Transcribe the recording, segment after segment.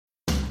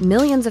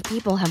Millions of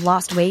people have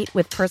lost weight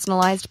with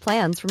personalized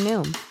plans from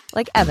Noom.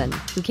 Like Evan,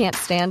 who can't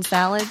stand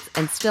salads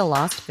and still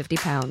lost 50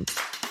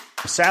 pounds.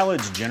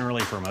 Salads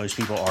generally for most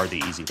people are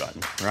the easy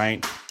button,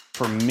 right?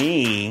 For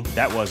me,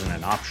 that wasn't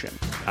an option.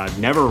 I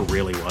never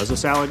really was a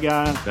salad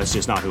guy. That's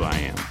just not who I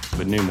am.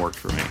 But Noom worked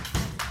for me.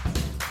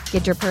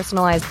 Get your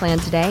personalized plan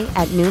today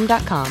at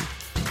Noom.com.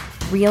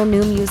 Real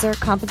Noom user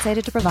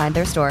compensated to provide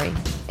their story.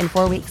 In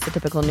 4 weeks, the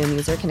typical Noom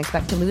user can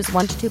expect to lose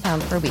 1 to 2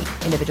 pounds per week.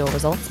 Individual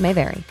results may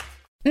vary.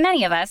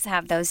 Many of us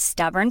have those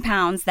stubborn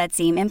pounds that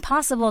seem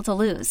impossible to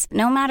lose,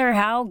 no matter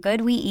how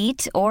good we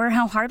eat or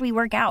how hard we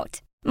work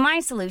out. My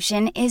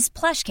solution is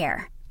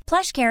PlushCare.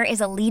 PlushCare is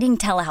a leading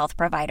telehealth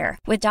provider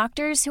with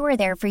doctors who are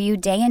there for you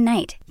day and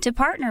night to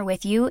partner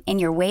with you in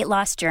your weight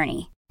loss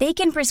journey. They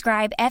can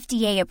prescribe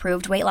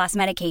FDA-approved weight loss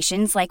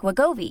medications like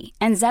Wegovy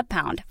and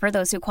Zepbound for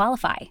those who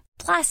qualify.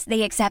 Plus,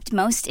 they accept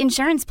most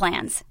insurance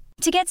plans.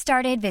 To get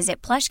started,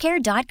 visit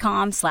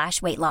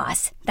plushcare.com/weightloss.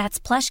 That's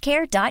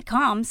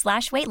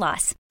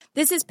plushcare.com/weightloss.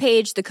 This is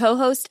Paige, the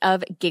co-host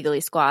of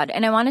Giggly Squad,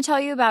 and I want to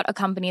tell you about a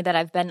company that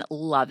I've been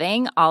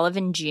loving,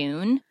 Olive &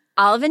 June.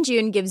 Olive &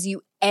 June gives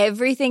you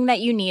everything that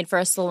you need for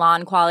a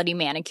salon-quality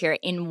manicure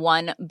in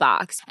one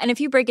box. And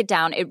if you break it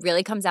down, it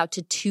really comes out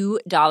to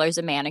 $2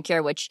 a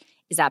manicure, which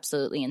is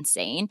absolutely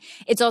insane.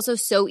 It's also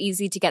so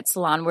easy to get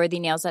salon-worthy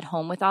nails at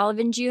home with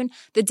Olive & June.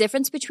 The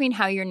difference between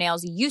how your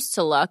nails used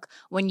to look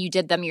when you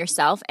did them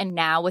yourself and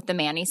now with the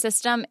Mani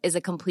system is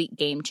a complete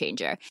game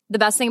changer. The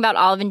best thing about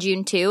Olive &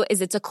 June, too,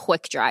 is it's a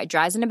quick dry.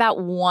 Dries in about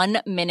 1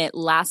 minute,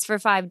 lasts for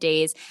 5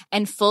 days,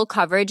 and full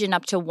coverage in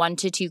up to 1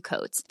 to 2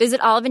 coats.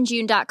 Visit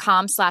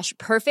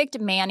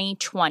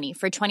oliveandjune.com/perfectmani20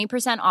 for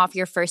 20% off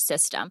your first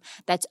system.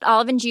 That's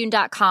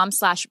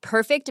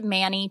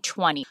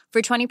oliveandjune.com/perfectmani20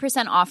 for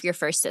 20% off your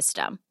first system.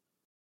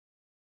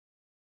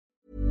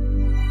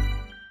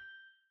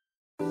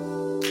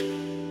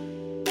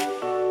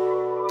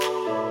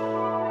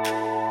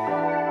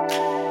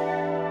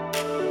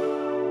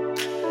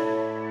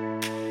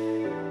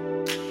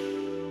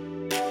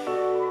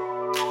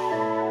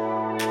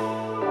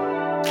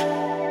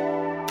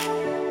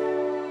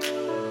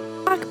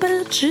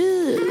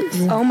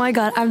 Oh my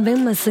god, I've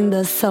been listening to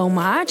this so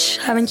much.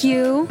 Haven't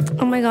you?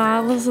 Oh my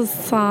god, this is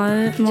so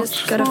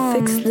Just gotta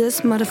fix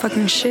this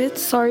motherfucking shit.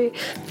 Sorry.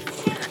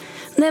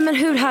 Nej, men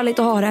hur härligt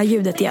att ha det här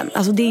ljudet igen.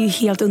 Alltså det är ju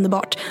helt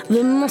underbart.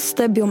 Vi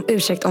måste be om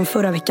ursäkt om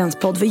förra veckans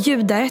podd, för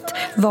ljudet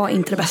var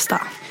inte det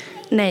bästa.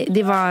 Nej,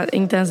 det var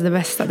inte ens det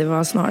bästa. Det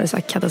var snarare så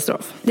här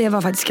katastrof. Det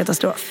var faktiskt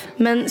katastrof.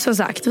 Men som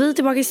sagt, vi är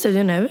tillbaka i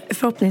studion nu.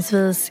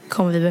 Förhoppningsvis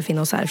kommer vi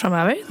befinna oss här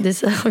framöver.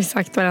 Det har vi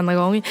sagt varenda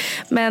gång.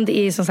 Men det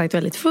är som sagt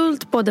väldigt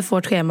fullt, både för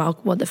vårt schema och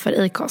både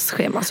för IKAs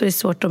schema. Så det är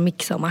svårt att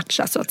mixa och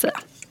matcha, så att säga.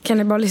 Kan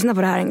ni bara lyssna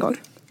på det här en gång?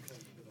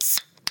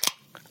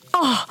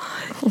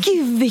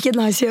 Gud, vilket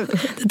nice ljud.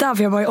 Det där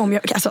får jag bara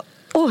omgöra. Alltså,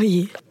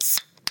 oj.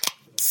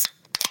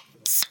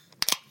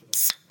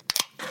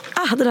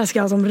 Det där ska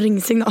jag ha som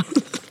ringsignal.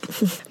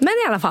 Men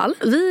i alla fall,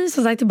 vi är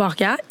som sagt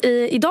tillbaka.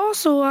 Idag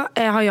så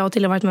har jag och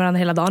Tilde varit med varandra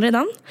hela dagen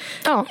redan.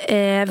 Ja.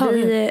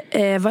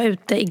 Vi var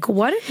ute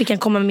igår. Vi kan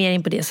komma mer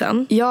in på det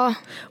sen. Ja,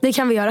 det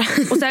kan vi göra.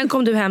 Och sen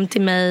kom du hem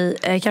till mig.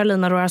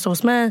 Carolina rörde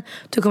hos mig.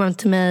 Du kom hem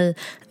till mig.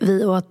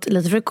 Vi åt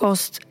lite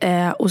frukost.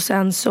 Och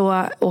sen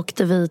så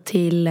åkte vi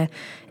till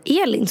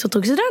Elin som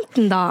tog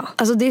studenten då.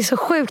 Alltså det är så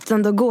sjukt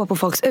ändå att gå på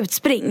folks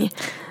utspring.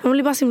 Man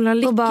blir bara så himla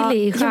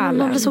lycklig i själen.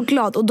 Man blir så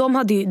glad. Och de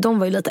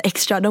var ju lite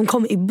extra. De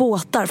kom i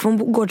båtar. För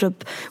hon går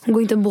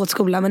inte i en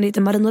båtskola, men det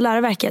är Marin och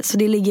läroverket. Så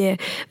det ligger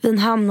vid en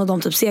hamn och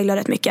de typ seglar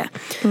rätt mycket.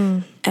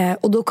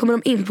 Och då kommer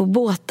de in på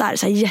båtar,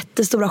 så här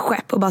jättestora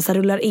skepp, och bara så här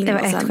rullar in. Det var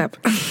ett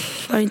skepp.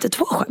 Var det inte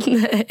 2 skepp?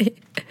 Nej.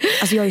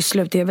 Alltså jag är ju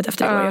slut i huvudet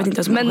efter det. Jag vet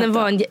inte men det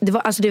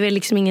var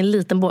liksom ingen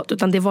liten båt,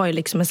 utan det var ju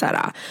liksom en så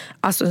här,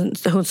 alltså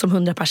som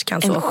 100 pers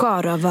kan så. En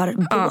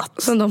sjörövarbåt.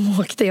 Som de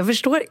åkte. Jag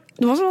förstår.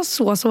 Det måste vara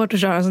så svårt att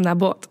köra en sån där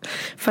båt.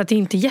 För att det är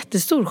inte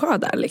jättestor sjö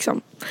där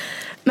liksom.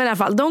 Men i alla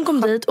fall, de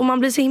kom dit och man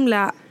blir så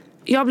himla...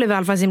 Jag blev i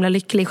alla fall så himla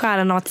lycklig i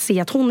själen av att se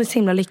att hon är så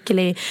himla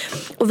lycklig.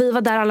 Och vi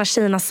var där, alla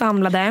tjejerna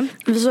samlade.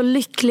 Vi var så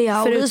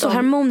lyckliga och vi är så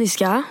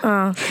harmoniska.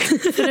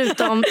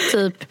 Förutom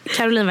typ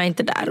Caroline var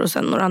inte där och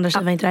sen några andra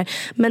tjejer var inte där.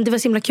 Men det var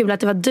så himla kul att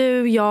det var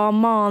du, jag,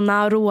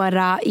 Mana,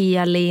 Aurora,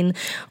 Elin.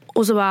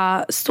 Och så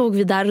bara stod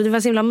vi där och det var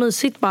så himla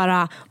mysigt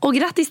bara. Och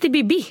grattis till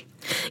Bibi!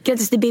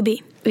 Grattis till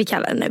Bibi. Vi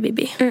kallar henne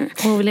Bibi.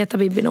 Hon vill heta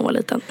Bibi när hon var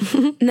liten.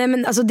 Nej,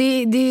 men alltså det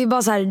är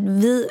bara så här.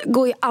 Vi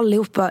går ju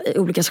allihopa i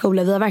olika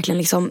skolor. Vi har verkligen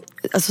liksom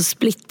alltså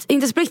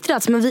inte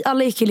splittrats, men vi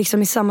alla gick ju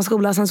liksom i samma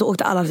skola. Sen så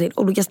åkte alla till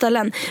olika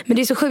ställen. Men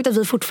det är så sjukt att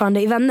vi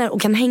fortfarande är vänner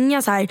och kan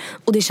hänga så här.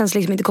 Och det känns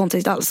liksom inte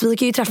konstigt alls. Vi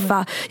kan ju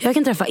jag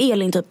kan träffa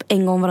Elin typ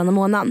en gång varannan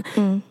månad.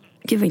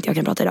 Gud vad inte jag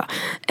kan prata idag.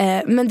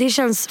 Men det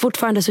känns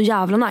fortfarande så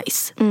jävla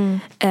nice.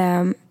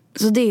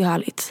 Så det är ju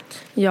härligt.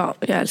 Ja,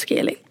 jag älskar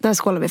Elin. Där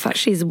skålar vi för.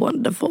 She's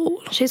wonderful.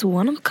 She's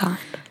one of a kind.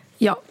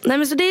 Ja, nej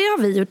men så det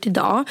har vi gjort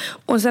idag.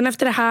 Och sen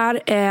efter det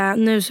här,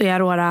 nu så är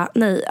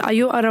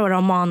Aurora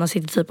och Mana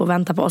sitter typ och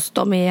väntar på oss.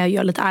 De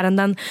gör lite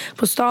ärenden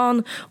på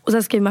stan. Och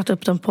sen ska vi möta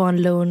upp dem på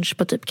en lunch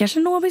på typ kanske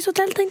Novis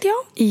hotell, tänkte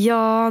jag.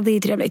 Ja, det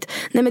är trevligt.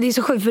 Nej men det är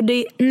så sjukt, för det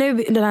är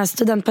nu den här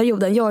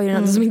studentperioden. Jag är ju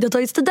den som inte har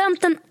tagit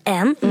studenten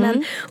än.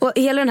 Men, och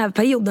hela den här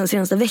perioden,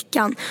 senaste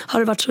veckan, har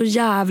det varit så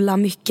jävla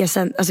mycket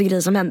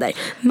grejer som händer.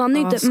 Man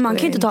kan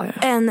ju inte ta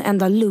en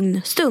enda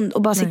lugn stund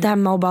och bara sitta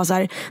hemma och bara så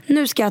här,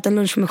 nu ska jag äta en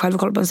lunch för mig själv och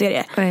kolla på en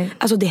serie. Nej.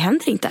 Alltså det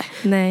händer inte.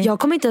 Nej. Jag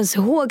kommer inte ens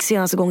ihåg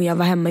senaste gången jag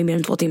var hemma i mer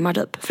än 2 timmar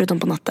typ, förutom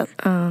på natten.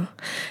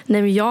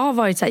 Nej men jag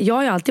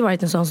har ju alltid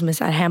varit en sån som är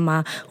så här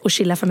hemma och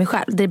chilla för mig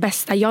själv. Det är det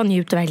bästa, jag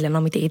njuter verkligen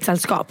av mitt eget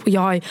sällskap. Och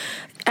jag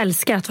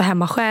älskar att vara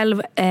hemma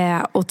själv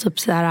och typ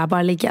så här,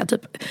 bara ligga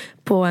typ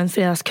på en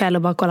fredagskväll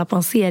och bara kolla på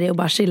en serie och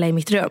bara chilla i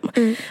mitt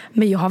rum.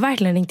 Men jag har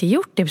verkligen inte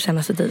gjort det på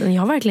senaste tiden.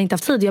 Jag har verkligen inte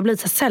haft tid. Jag har blivit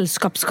så här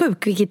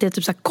sällskapssjuk, vilket är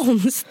typ så här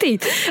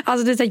konstigt.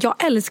 Alltså det är så här,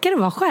 jag älskar att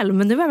vara själv,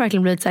 men nu har jag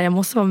verkligen blivit så här, jag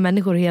måste vara med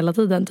människor hela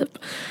tiden typ.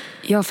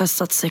 Jag har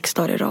festat 6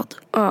 dagar i rad.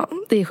 Ja,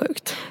 det är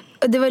sjukt.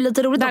 Det var ju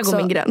lite roligt där också går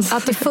min gräns.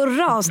 att i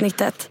förra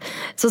avsnittet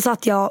så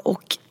satt jag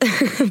och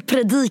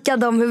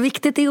predikade om hur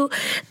viktigt det är att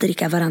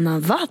dricka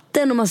varannan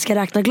vatten och man ska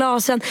räkna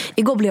glasen.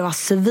 Igår blev jag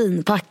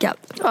svinpackad.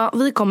 Ja,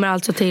 vi kommer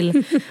alltså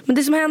till... Men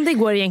det som hände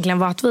igår egentligen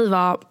var att vi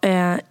var...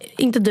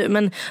 inte du,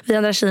 men vi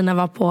andra tjejerna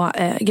var på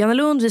Gröna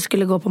Lund. Vi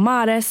skulle gå på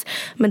Mares.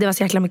 Men det var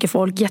så jäkla mycket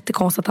folk.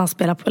 Jättekonstigt att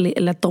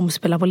de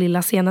spelar på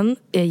lilla scenen.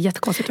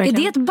 Jättekonstigt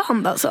verkligen. Är det ett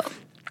band alltså?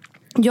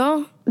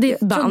 Ja, det är ett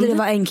band. Jag trodde det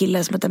var en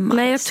kille som heter Mares.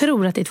 Nej, jag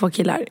tror att det är 2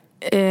 killar.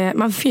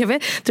 Jag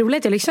vet, tror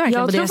att jag lyssnar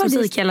verkligen på deras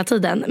musik hela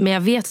tiden. Men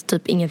jag vet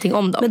typ ingenting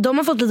om dem. Men de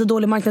har fått lite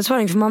dålig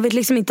marknadsföring, för man vet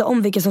liksom inte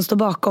om vilka som står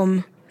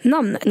bakom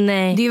namnet.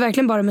 Nej. Det är ju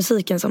verkligen bara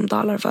musiken som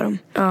talar för dem.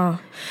 Ja.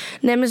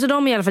 Nej men så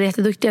de är i alla fall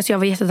jätteduktiga. Så jag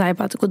var jättetajp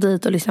på att gå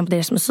dit och lyssna på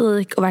deras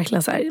musik. Och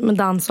verkligen så här, men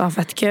dans var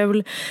fett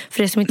kul.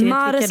 För det som inte vet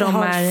Mares vilka de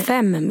har är...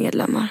 5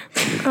 medlemmar.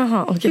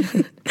 Jaha, okej.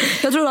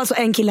 Jag tror alltså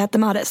en kille hette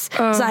Mares.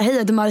 Så här, hej,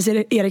 heter Mares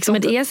Eriksson.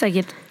 Men det är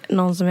säkert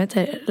någon som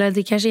heter... Eller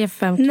det kanske är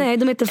 5. Nej,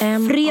 de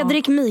heter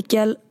Fredrik,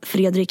 Mikael,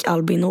 Fredrik,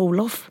 Albin och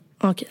Olof.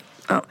 Okej,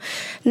 ja.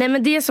 Nej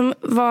men det som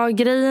var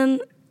grejen...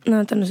 Nej,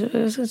 vänta nu.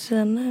 Jag ska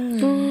säga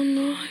nej.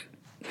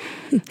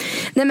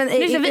 Nej men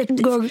det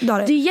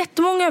är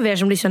jättemånga av er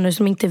som lyssnar nu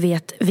som inte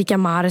vet vilka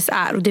Mares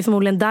är. Och det är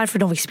förmodligen därför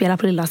de fick spela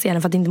på lilla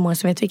scenen, för att det inte är många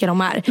som vet vilka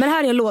de är. Men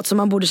här är en låt som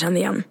man borde känna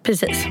igen.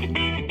 Precis.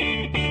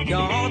 Jag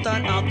hatar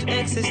att du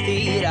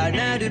existerar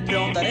när du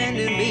pratar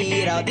ännu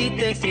mera.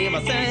 Ditt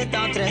extrema sätt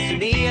att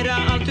resonera,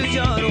 allt du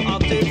gör och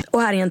allt du...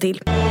 Och här är en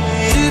till.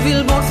 Du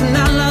vill bort från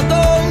alla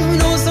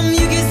de som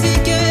ljuger,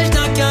 sviker,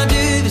 snackar.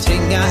 Du vill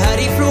springa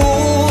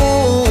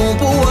härifrån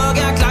på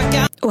höga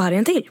klackar. Och här är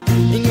en till.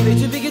 Ingen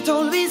vet hur vilket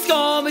håll vi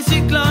ska, med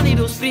cyklar ni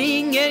då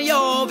springer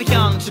jag. Vi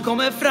kanske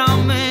kommer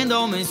fram en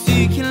dag med en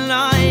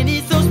cykelline,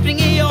 ni så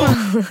springer jag.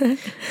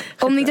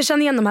 Om ni inte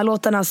känner igen de här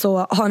låtarna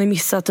så har ni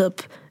missat typ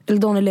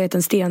Donny legat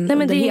en sten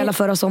under hela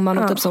förra sommaren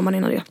och typ sommaren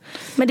innan det.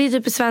 Men det är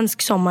typ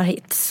svensk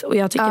sommarhits. Och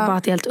jag tycker bara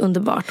att det är helt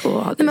underbart.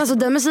 Men alltså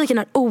den musiken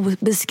är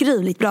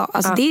obeskrivligt bra.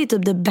 Alltså det är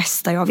typ det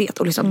bästa jag vet.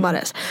 Och liksom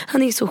Mares.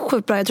 Han är så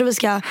sjukt bra. Jag tror vi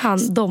ska...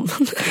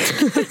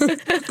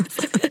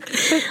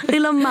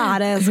 Lilla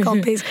Mares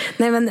kompis.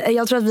 Nej men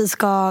jag tror att vi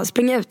ska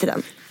springa ut i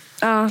den.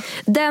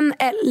 Den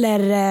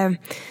eller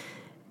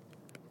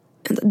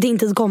Din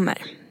tid kommer.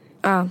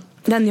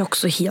 Den är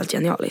också helt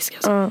genialisk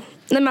alltså.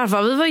 Nej men i alla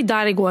fall, vi var ju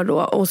där igår då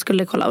och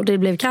skulle kolla. Och det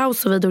blev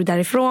kaos och vi drog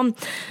därifrån.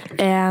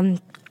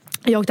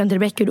 Jag åkte till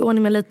Rebecca och gjorde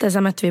ordning med lite.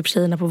 Sen mötte vi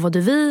tjejerna på Vad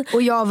du vi.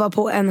 Och jag var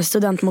på en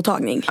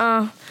studentmottagning.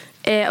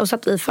 Och så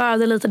att vi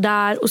förde lite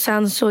där. Och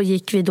sen så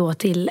gick vi då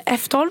till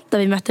F12 där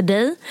vi mötte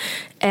dig.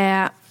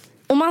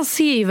 Och man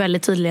ser ju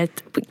väldigt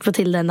tydligt på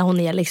Tilde när hon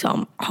är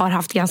liksom, har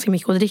haft ganska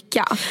mycket att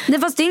dricka. Nej,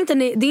 fast det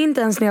är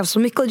inte ens när jag har så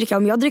mycket att dricka.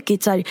 Om jag har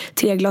druckit så här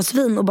 3 glas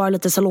vin och bara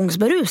lite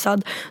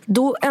salongsberusad,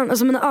 då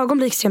alltså mina ögon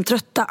blir extremt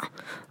trötta.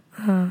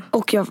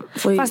 Och jag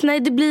får ju... Fast nej,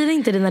 det blir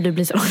inte det när du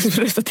blir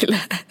salongsberusad till.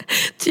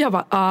 Jag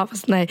bara,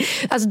 fast nej.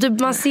 Alltså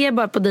man ser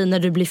bara på dig när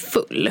du blir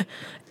full.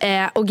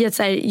 Och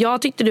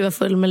jag tyckte du var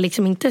full, men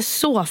liksom inte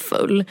så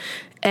full.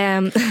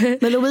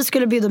 Men Louise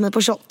skulle bjuda mig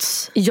på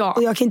shots. Ja.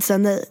 Och jag kan inte säga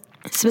nej.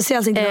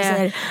 Speciellt inte när jag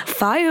säger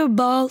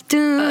Fireball.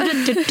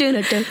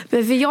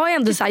 Men för jag är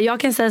ändå så här, jag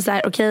kan säga så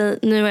här: okej,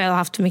 nu har jag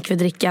haft för mycket för att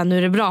dricka, nu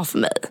är det bra för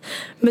mig.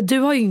 Men du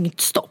har ju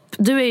inget stopp.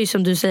 Du är ju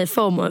som du säger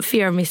FOMO,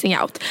 fear of missing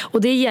out.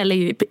 Och det gäller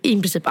ju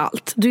i princip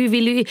allt. Du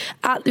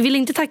vill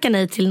inte tacka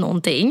nej till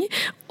någonting.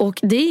 Och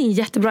det är en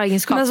jättebra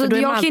egenskap. Men alltså,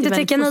 jag kan inte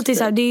tacka nej till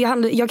så här,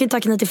 jag kan inte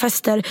tacka nej till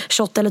fester,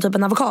 shot eller typ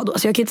en avokado.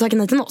 Alltså jag kan inte tacka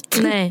nej till något.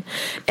 Nej.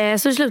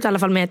 Så det slutade i alla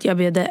fall med att jag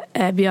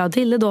bjöd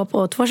till det då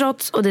på 2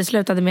 shots. Och det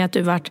slutade med att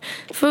du vart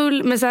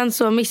full. Men sen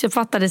så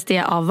missuppfattades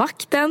det av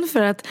vakten.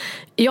 För att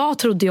jag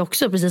trodde ju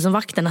också, precis som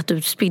vakten, att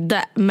du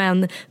spydde.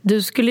 Men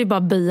du skulle ju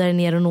bara böja dig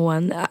ner och nå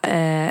en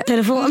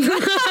telefon.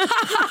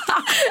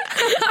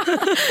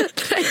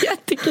 Det är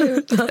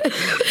jättekul.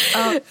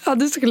 Ja,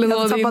 du skulle jag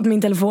hade tappat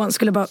min telefon.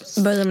 Skulle bara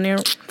böja mig ner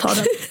och ta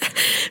den.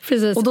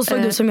 Precis. Och då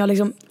såg du som jag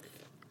liksom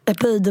jag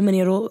böjde mig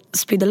ner och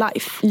spydde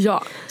life.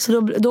 Ja.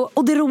 Så då,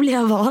 och det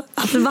roliga var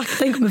att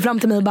vakten kommer fram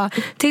till mig och bara,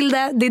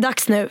 Tilde, det är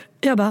dags nu.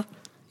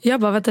 Jag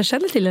bara, vänta,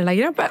 känner till den här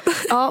grabben.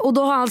 Ja, och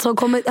då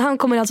har han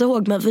kommer alltså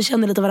ihåg mig. För vi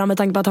känner lite varandra med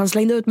tanke på att han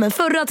slängde ut mig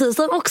förra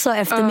tisdagen också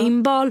efter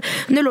min bal.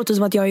 Nu låter det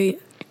som att jag är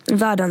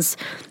världens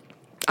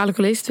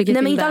alkoholist, vilket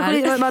nej, men inte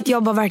alkoholist, att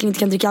jag bara verkligen inte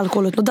kan dricka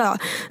alkohol utan att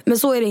dö. Men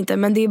så är det inte,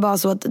 men det är bara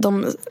så att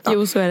de... Ja.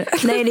 Jo, så är det.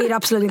 Nej, det är det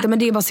absolut inte, men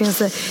det är bara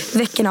senaste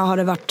veckorna har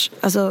det varit,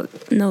 alltså,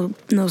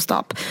 no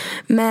stop.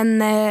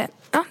 Men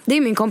ja, det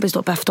är min kompis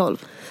då på F12.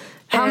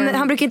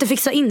 Han brukar inte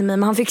fixa in mig,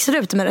 men han fixar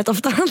ut mig rätt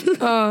ofta.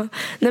 Ja.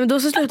 Nej, men då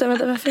så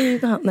slutade varför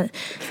inte han?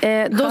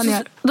 Nej.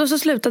 Då så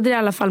slutade det i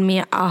alla fall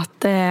med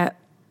att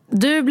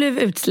du blev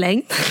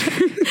utslängd.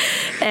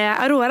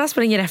 Aurora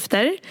springer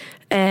efter.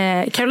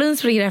 Caroline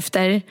springer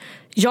efter.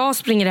 Jag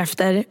springer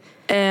efter.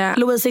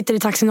 Louise sitter i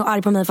taxin och är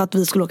arg på mig för att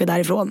vi skulle åka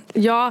därifrån.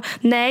 Ja,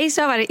 nej,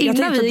 så var det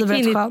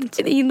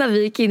innan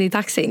vi gick in i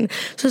taxin.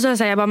 Så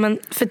sa jag bara, men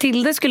för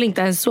Tilde skulle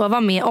inte ens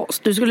sova med oss.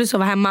 Du skulle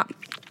sova hemma.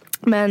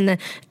 Men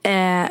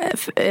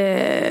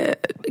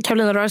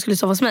Caroline och Rara skulle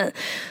sova hos mig.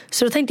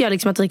 Så då tänkte jag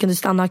liksom att vi kunde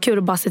stanna kul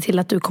och bara se till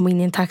att du kom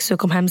in i en taxi och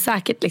kom hem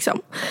säkert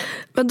liksom.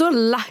 Men då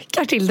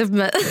lackar till det för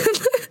mig.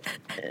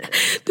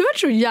 Du var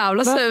så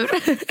jävla sur.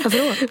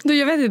 Varför då?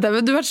 Jag vet inte,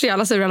 men du var så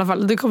jävla sur i alla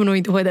fall. Du kommer nog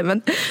inte ihåg det,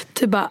 men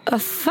du bara,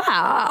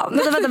 fan.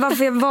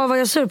 Vänta, vad var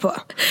jag sur på?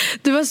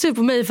 Du var sur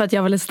på mig för att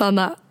jag ville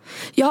stanna.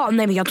 Ja,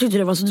 nej, men jag tyckte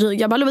det var så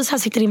dryg. Jag bara, Louise, här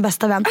sitter din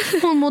bästa vän.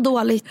 Hon mår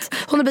dåligt,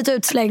 hon har blivit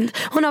utslängd.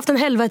 Hon har haft en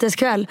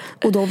helveteskväll.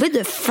 Och då vill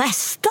du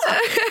festa.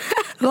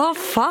 Vad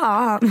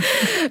fan.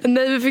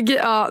 Nej, vi fick,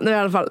 ja, nu i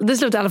alla fall. Det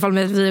slutade i alla fall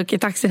med att vi åker i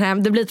taxin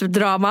hem. Det blir typ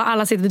drama,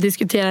 alla sitter och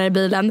diskuterar i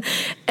bilen.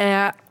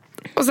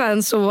 Och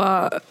sen så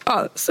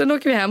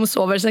åker vi hem och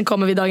sover. Sen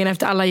kommer vi dagen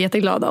efter, alla är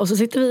jätteglada. Och så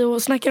sitter vi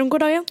och snackar om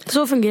gårdagen.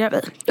 Så fungerar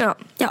vi.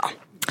 Ja.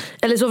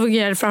 Eller så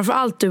fungerar det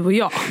framförallt du och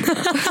jag.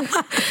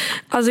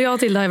 Alltså jag och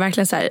Tilda är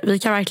verkligen så här, vi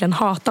kan verkligen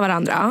hata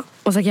varandra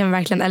och så kan vi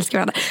verkligen älska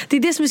varandra. Det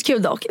är det som är så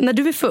kul dock. När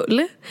du är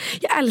full,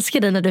 jag älskar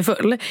dig när du är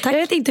full. Tack. Jag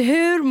vet inte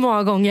hur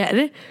många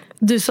gånger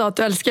du sa att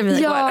du älskar mig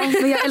igår. Ja,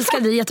 men jag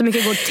älskade dig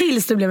jättemycket igår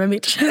tills du blev en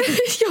bitch.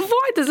 Jag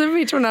var inte så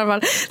bitch i alla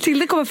fall.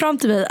 Tilda kommer fram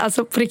till mig,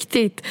 alltså på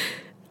riktigt,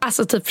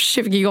 alltså typ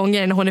 20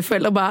 gånger när hon är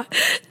full och bara,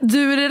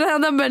 du är den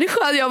enda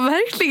människan jag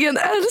verkligen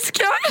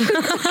älskar.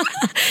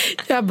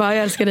 Jag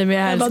älskar dig, men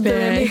jag älskar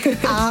dig.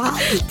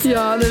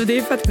 Ja, det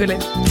är fett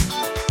gulligt.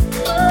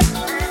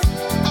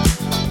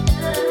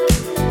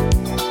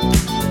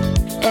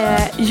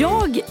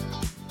 Jag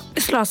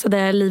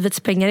slösade livets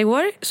pengar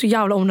igår. Så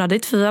jävla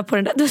onödigt, för vi var på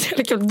den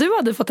där. Du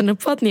hade fått en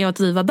uppfattning att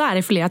vi var där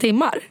i flera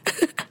timmar.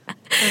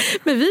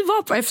 Men vi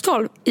var på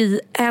F12 i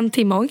 1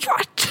 timme och en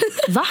kvart.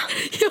 Va?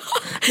 Ja.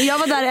 Men jag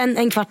var där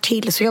en kvart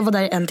till, så jag var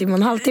där i 1 timme och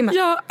en halv timme.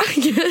 Ja,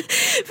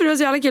 för det var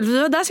så jävla kul.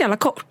 Vi var där så jävla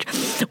kort.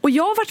 Och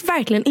jag var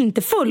verkligen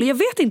inte full. Jag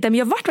vet inte, men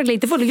jag var verkligen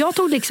inte full. Jag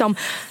tog liksom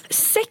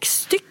 6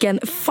 stycken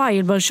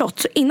fireball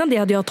shots. Så innan det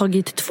hade jag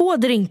tagit 2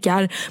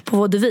 drinkar på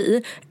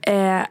vaudeville.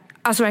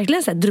 Alltså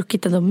verkligen så här,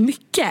 druckit ändå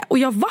mycket. Och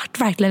jag vart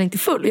verkligen inte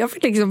full. Jag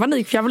fick liksom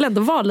panik, för jag vill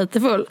ändå vara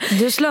lite full.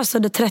 Du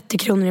slösade 30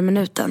 kronor i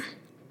minuten.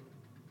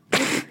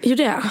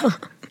 Gjorde jag?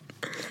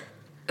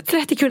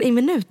 30 kronor i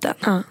minuten?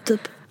 Ja,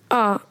 typ.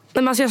 Ja,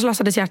 men alltså jag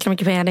slösade så jäkla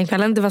mycket pengar den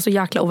kvällen. Det var så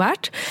jäkla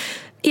ovärt.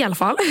 I alla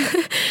fall.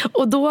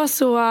 Och då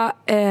så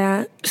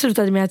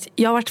slutade det med att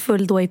jag varit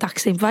full då i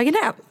taxin på vägen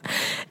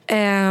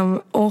hem.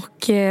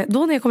 Och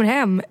då när jag kommer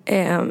hem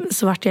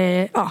så vart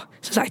jag,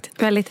 som sagt,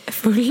 väldigt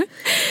full.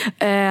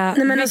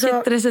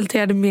 Vilket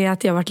resulterade med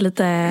att jag varit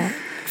lite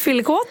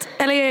fyllekåt.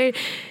 Eller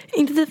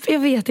inte typ, jag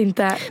vet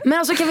inte. Men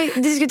alltså kan vi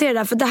diskutera det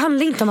här, för det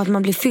handlar inte om att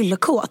man blir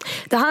fyllekåt.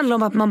 Det handlar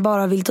om att man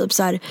bara vill typ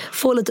så här,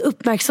 få lite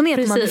uppmärksamhet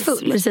när man är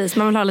full. Precis,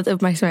 man vill ha lite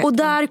uppmärksamhet. Och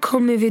där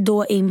kommer vi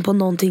då in på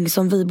någonting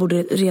som vi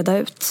borde reda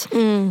ut.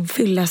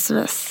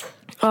 Fyllasves.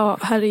 Ja,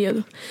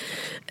 herregud.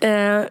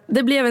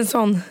 Det blev en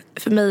sån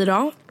för mig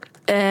idag.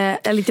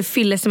 En lite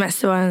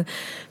fyll-sms. Det var en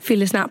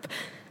fyllesnapp.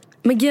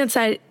 Men grejen så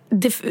här,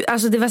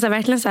 det var så här,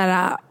 verkligen så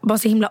här, bara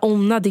så himla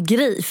onödig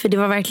grej. För det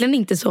var verkligen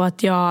inte så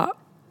att jag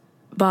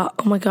bara,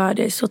 oh my god, jag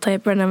är så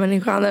tajt på den här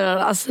människan.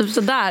 Alltså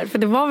sådär, för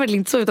det var väl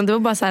inte så. Utan det var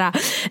bara så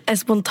här, en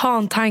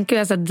spontan tanke.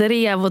 Jag så här,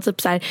 drev och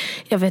typ så här,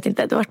 jag vet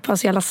inte, det var bara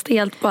så jävla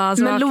stelt. Bara,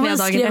 så men Louise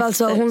skrev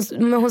alltså,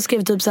 hon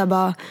skrev typ så här,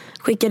 bara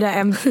skickade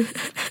en.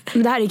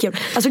 Det här är kul.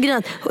 Alltså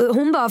grejen,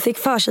 hon bara fick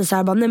för sig så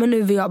här, bara, nej men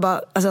nu vill jag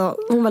bara, alltså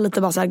hon var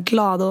lite bara så här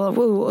glad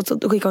och så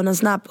skickade hon en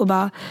snap och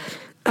bara,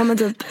 ja men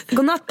typ,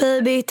 godnatt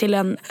baby till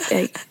en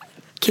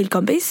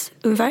killkompis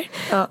ungefär.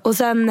 Ja. Och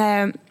sen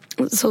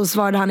så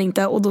svarade han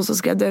inte, och då så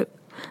skrev du.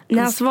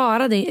 När han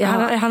svarade,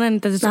 han hade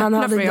inte ens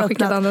öppnat, för jag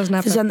skickade andra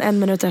snapper. För sen 1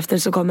 minut efter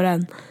så kommer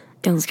den,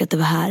 jag önskar att du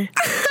var här.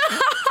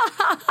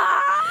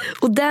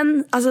 Och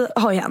den, alltså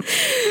har jag.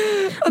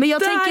 Men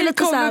jag tänker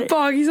lite så här,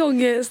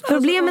 pagisångest.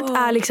 problemet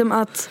är liksom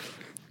att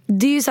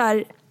det är ju så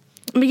här,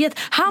 Men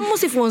han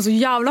måste få en så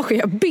jävla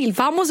skev bild.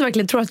 För han måste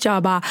verkligen tro att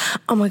jag bara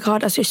oh my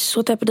god, alltså jag är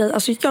så tätt på dig.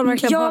 Alltså jag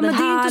verkligen ja, men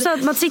det är inte så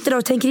att man sitter där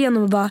och tänker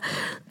igenom och bara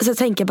så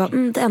tänker bara,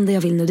 det enda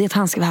jag vill nu det är att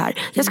han ska vara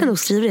här. Jag ska nog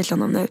skriva det till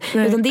honom nu.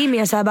 Nej. Utan det är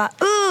mer så här bara,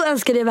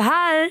 önskar det var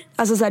här.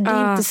 Alltså så här, det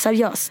är inte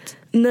seriöst.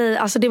 Nej,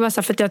 alltså det var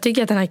så här, för att jag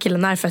tycker att den här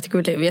killen är fett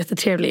gullig och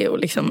jättetrevlig och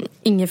liksom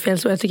inget fel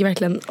så. Jag tycker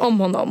verkligen om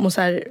honom och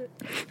så här.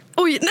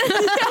 Oj, nej.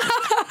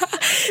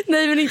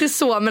 Nej, men inte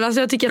så. Men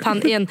alltså jag tycker att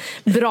han är en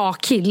bra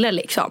kille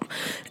liksom.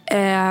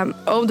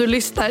 Om du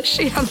lyssnar,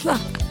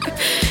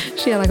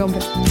 tjena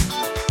kompis.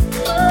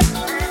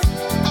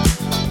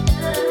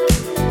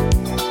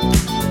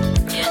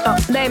 Ja,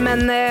 nej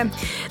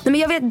men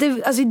jag vet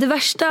det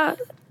värsta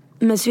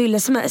med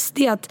fyll-sms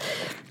det är att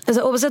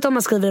alltså, oavsett om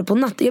man skriver det på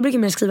natt, jag brukar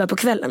mer skriva på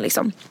kvällen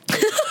liksom.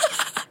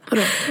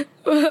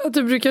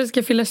 Du brukar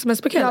ska fylla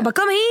sms på kvällen. Jag bara,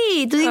 kom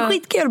hit, det är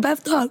skitkul,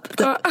 behövde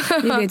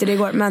det blev inte det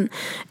igår.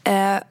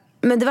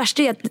 Men det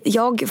värsta är att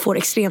jag får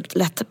extremt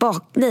lätt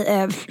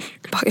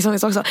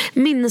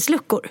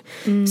minnesluckor.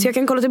 Så jag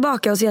kan kolla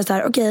tillbaka och säga så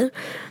här, okej,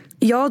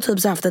 jag har typ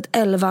så haft ett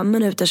 11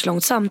 minuters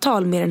långt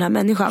samtal med den här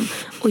människan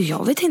och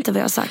jag vet inte vad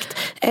jag har sagt.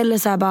 Eller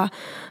så här bara,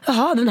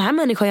 jaha, den här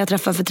människan jag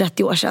träffade för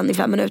 30 år sedan i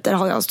 5 minuter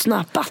har jag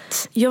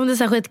snappat. Ja, men det är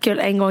så skitkul.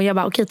 En gång jag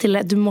bara, okej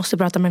Tille, du måste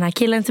prata med den här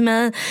killen till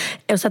mig.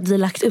 Och så att vi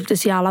lagt upp det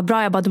så jävla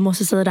bra. Jag bara, du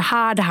måste säga det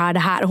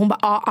här. Och hon bara,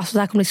 ja, alltså det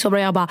här kommer bli så bra.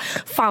 Jag bara,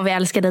 fan vi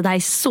älskar dig, det här är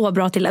så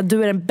bra Tille.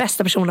 Du är den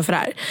bästa personen för det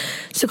här.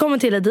 Så kommer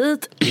Tille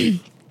dit.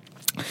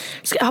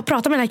 Ska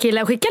prata med den här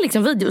killen och skicka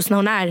liksom videos när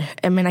hon är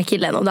med den här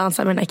killen och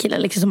dansar med den här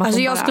killen liksom, som att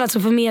alltså jag skulle alltså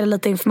förmedla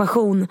lite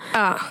information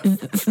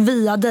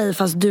via dig,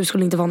 fast du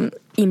skulle inte vara en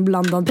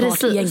inblandad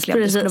part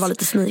egentligen. Du skulle vara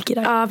lite sneaky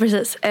där. Ja,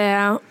 precis.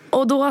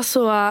 Och då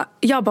så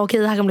jag bara, okej,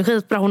 det här kan bli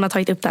skitbra. Hon har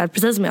tagit upp det här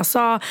precis som jag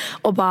sa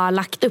och bara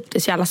lagt upp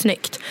det så jävla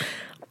snyggt.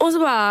 Och så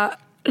bara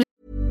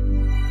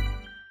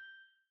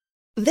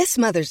This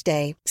Mother's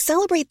Day,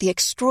 celebrate the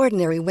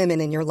extraordinary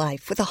women in your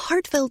life with a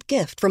heartfelt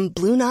gift from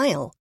Blue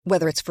Nile.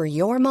 Whether it's for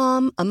your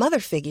mom, a mother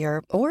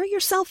figure, or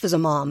yourself as a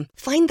mom,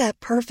 find that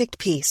perfect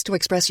piece to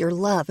express your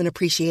love and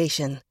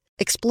appreciation.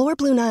 Explore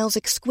Blue Nile's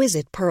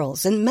exquisite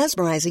pearls and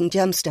mesmerizing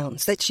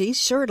gemstones that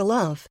she's sure to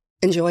love.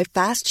 Enjoy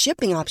fast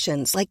shipping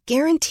options like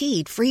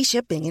guaranteed free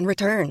shipping and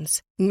returns.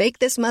 Make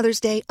this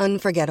Mother's Day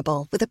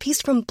unforgettable with a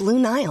piece from Blue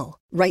Nile.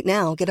 Right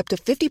now, get up to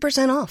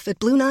 50% off at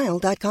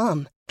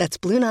BlueNile.com. That's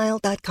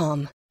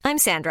BlueNile.com. I'm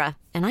Sandra,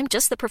 and I'm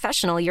just the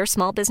professional your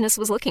small business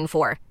was looking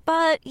for.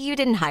 But you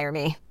didn't hire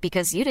me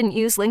because you didn't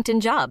use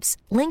LinkedIn Jobs.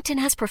 LinkedIn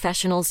has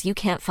professionals you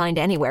can't find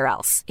anywhere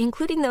else,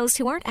 including those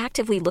who aren't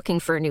actively looking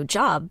for a new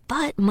job,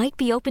 but might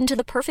be open to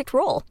the perfect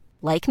role,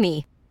 like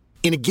me.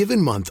 In a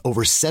given month,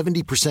 over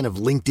 70%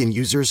 of LinkedIn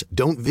users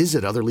don't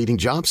visit other leading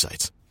job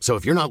sites. So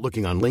if you're not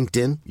looking on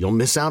LinkedIn, you'll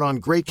miss out on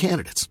great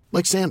candidates,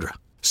 like Sandra.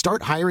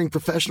 Start hiring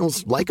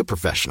professionals like a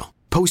professional.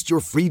 Post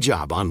your free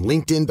job on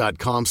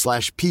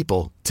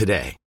linkedin.com/people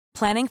today.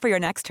 Planning for your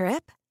next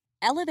trip?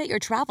 Elevate your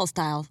travel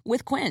style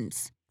with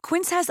Quince.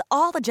 Quince has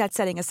all the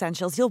jet-setting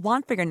essentials you'll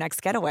want for your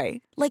next getaway,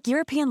 like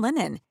European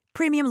linen,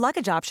 premium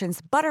luggage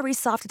options, buttery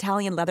soft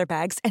Italian leather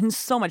bags, and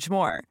so much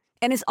more.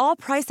 And is all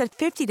priced at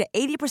 50 to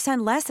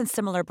 80% less than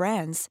similar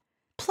brands.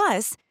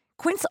 Plus,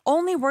 Quince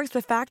only works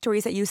with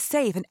factories that use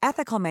safe and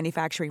ethical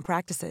manufacturing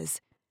practices.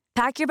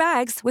 Pack your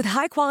bags with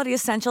high-quality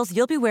essentials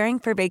you'll be wearing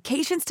for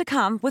vacations to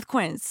come with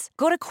Quince.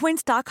 Go to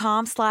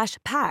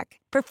quince.com/pack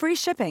for free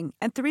shipping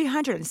and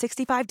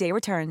 365-day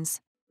returns.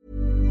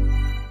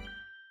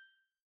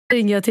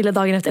 Ringer jag till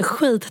dagen efter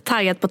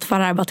skittaggad på att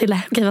fara här. Bara till,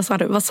 okej,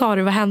 vad sa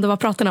du? Vad hände? Vad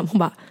pratade ni om? Hon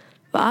bara,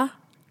 va?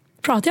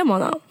 Pratade jag med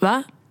honom?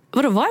 Va?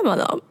 Vadå, var jag med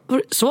honom?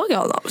 Såg jag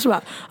honom? Så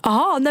bara,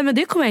 aha, nej men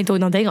det kommer jag inte ihåg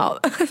någonting av.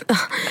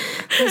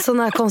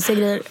 Sådana här konstiga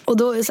grejer. Och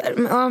då är det så här,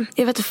 ja,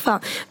 jag vet inte fan.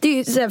 Det är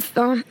ju så här,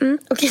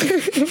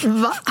 okej.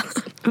 Va?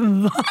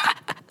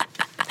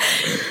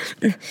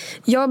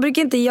 Jag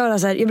brukar inte göra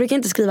så här. Jag brukar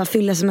inte skriva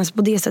fyll-sms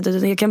på det sättet.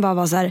 Utan jag kan bara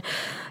vara så här,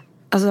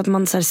 alltså att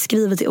man så här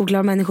skriver till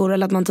oklara människor.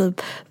 Eller att man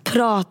typ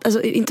pratar,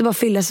 alltså inte bara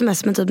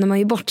fyll-sms, men typ när man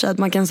är bort så att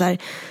man kan så här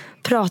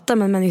prata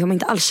med en människa man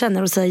inte alls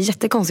känner och säga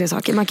jättekonstiga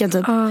saker. Man kan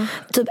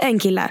typ en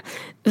kille,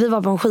 vi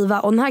var på en skiva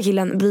och den här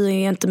killen bryr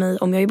ju inte mig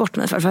om jag är bort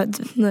mig för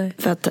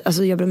att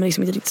alltså jag bryr mig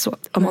liksom inte riktigt så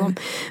om honom.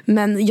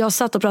 Men jag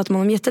satt och pratade med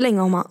honom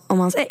jättelänge om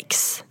hans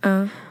ex.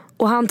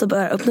 Och han typ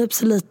öppnade upp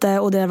sig lite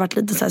och det har varit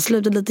lite så här,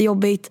 slutet lite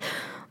jobbigt.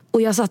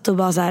 Och jag satt och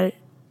bara så här,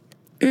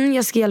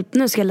 nu ska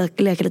jag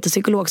leka lite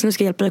psykolog, så nu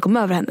ska jag hjälpa dig att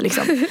komma över henne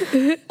liksom.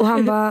 Och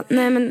han bara,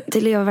 nej men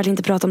till jag vill verkligen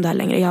inte prata om det här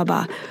längre. Jag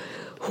bara,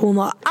 hon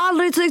har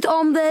aldrig tyckt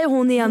om dig.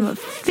 Hon är en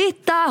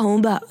fitta.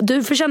 Hon bara,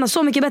 du förtjänar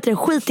så mycket bättre.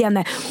 Skit i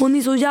henne. Hon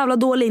är så jävla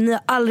dålig. Ni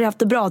har aldrig haft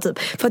det bra typ.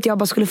 För att jag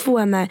bara skulle få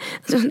henne.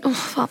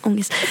 Fan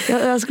ångest.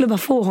 Jag skulle bara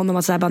få honom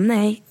att säga bara,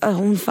 nej,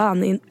 hon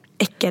fan är en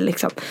äckel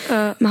liksom.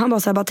 Men han bara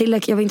så här, bara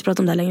till, jag vill inte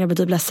prata om det här längre. Jag blir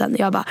typ ledsen.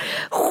 Jag bara,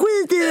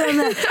 skit i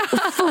henne.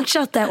 Och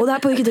fortsatte. Och det här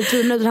pågick typ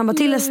 10 minuter. Han bara,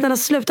 till snälla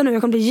sluta nu.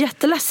 Jag kommer bli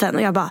jätteledsen.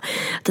 Och jag bara,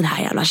 den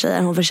här jävla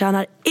tjejen, hon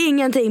förtjänar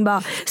ingenting.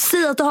 Bara,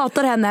 säg att du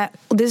hatar henne.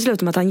 Och det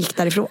slutade med att han gick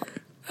därifrån.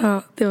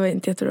 Ja, det var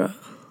inte jättebra.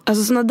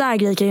 Alltså såna där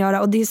grejer kan jag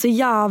göra. Och det är så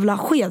jävla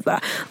skevt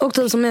bara. Och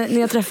typ som när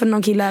jag träffade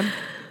någon kille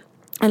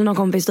eller någon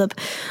kompis typ,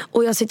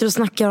 och jag sitter och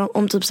snackar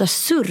om typ så här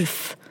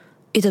surf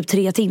i typ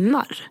 3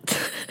 timmar.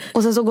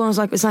 Och sen så går hon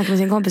och snackar med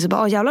sin kompis och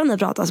bara, jävlar ni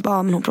pratar. Så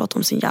bara, men hon pratar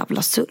om sin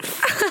jävla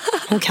surf.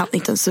 Hon kan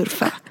inte ens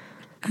surfa.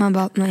 Man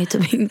bara, nej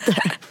typ inte.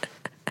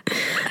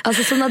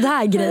 Alltså såna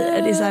där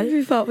grejer. Det är så här,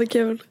 fy fan vad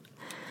kul.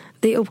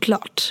 det är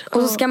oklart.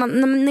 Och så ska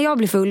man, när jag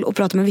blir full och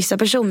pratar med vissa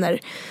personer,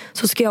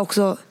 så ska jag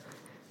också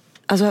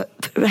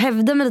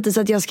hävda mig lite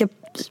så att jag ska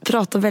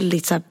prata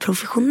väldigt så här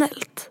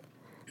professionellt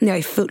när jag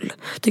är full.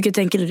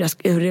 Tänker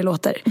du hur det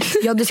låter?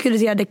 Jag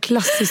diskuterade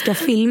klassiska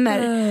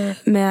filmer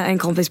med en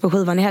kompis på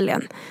skivan i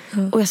helgen.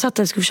 Och jag satt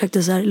där och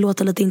försökte så här,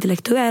 låta lite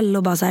intellektuell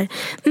och bara så här,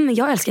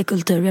 jag älskar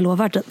kultur, jag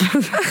lovar typ.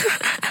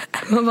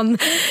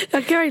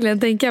 Jag kan verkligen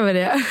tänka mig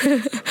det.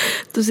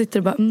 Då sitter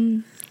du bara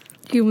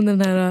jo,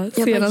 den här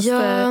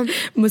senaste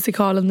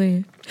musikalen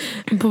nu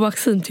på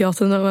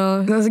Maximteatern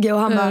och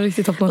han bara,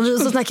 riktigt toppnotch.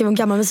 Och så snackar vi om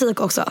gammal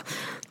musik också.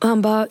 Och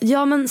han bara,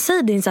 ja men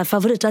säg din så här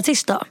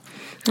favoritartist då. Och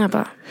jag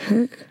bara,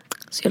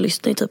 så jag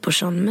lyssnar ju typ på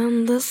Shawn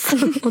Mendes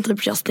och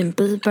typ Justin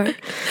Bieber.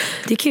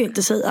 Det kan jag ju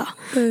inte säga.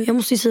 Jag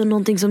måste ju säga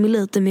någonting som är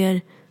lite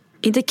mer,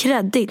 inte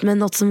kreddigt, men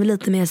något som är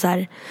lite mer så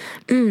här,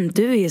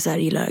 du är ju så här,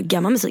 gillar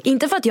gammal musik.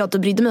 Inte för att jag inte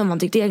brydde mig om man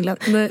tyckte egentligen.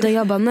 Utan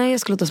jag bara, nej jag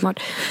ska låta smart.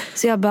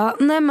 Så jag bara,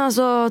 nej men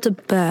alltså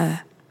typ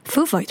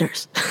Foo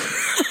Fighters.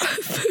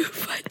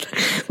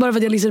 Bara för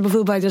att jag lyssnade på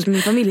Foo Fighters med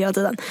min familj hela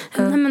tiden.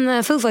 Nej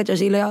men Foo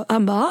Fighters gillar jag.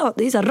 Han bara,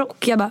 det är så här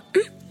rock. Jag bara,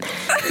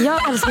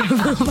 jag älskar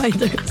Foo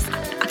Fighters.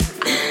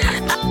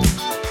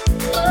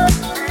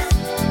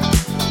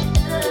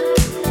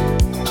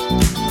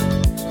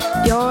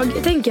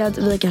 Jag tänker att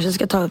vi kanske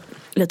ska ta upp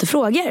lite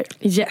frågor.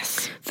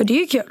 Yes. För det är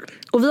ju kul.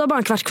 Och vi har bara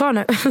en kvart kvar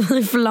nu. Vi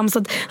är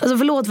förlamsat. Alltså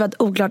förlåt för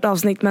ett oklart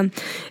avsnitt, men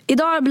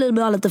idag blir det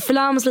bara lite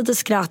förlams, lite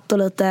skratt och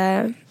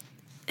lite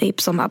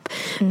hipp som happ.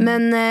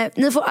 Men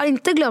ni får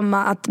inte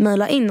glömma att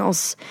mejla in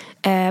oss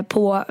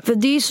på, för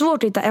det är ju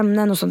svårt att hitta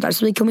ämnen och sånt där,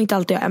 så vi kommer inte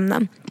alltid ha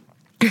ämnen.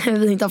 Vi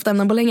har inte haft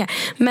ämnen på länge.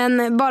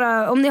 Men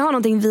bara om ni har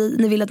någonting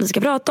ni vill att ni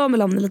ska prata om,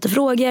 eller om ni har lite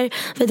frågor.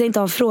 Vi tänkte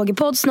ha en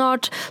frågepodd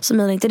snart, så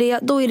mejla inte det.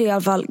 Då är det i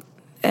alla fall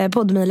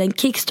poddmailen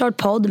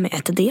kickstartpodd med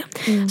 1D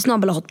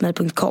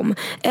 @hotmail.com,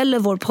 eller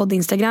vår podd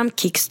Instagram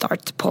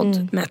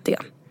kickstartpodd med 1D.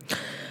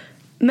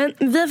 Men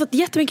vi har fått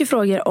jättemycket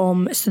frågor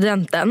om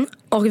studenten,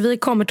 och vi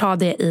kommer ta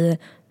det i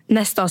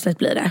nästa avsnitt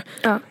blir det.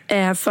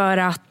 För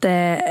att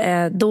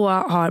då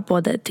har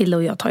både Tilde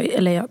och jag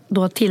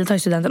då tilltar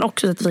studenten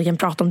också, så att vi kan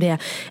prata om det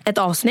ett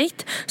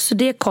avsnitt. Så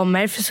det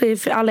kommer,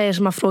 för alla er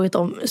som har frågat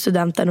om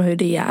studenten och hur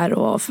det är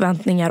och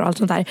förväntningar och allt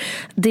sånt där,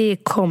 det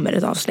kommer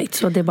ett avsnitt,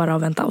 så det är bara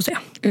att vänta och se.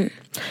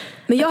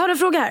 Men jag har en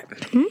fråga här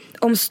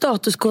om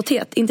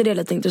statuskåthet. Inte det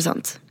lite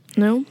intressant?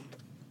 No.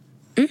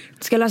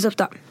 Ska jag läsa upp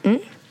det?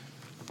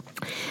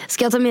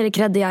 Ska jag ta med det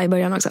creddiga i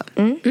början också?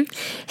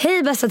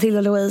 Hej bästa Tilda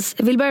och Louise.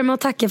 Jag vill börja med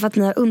att tacka för att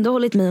ni har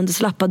underhållit mig under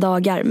slappa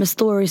dagar med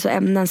stories och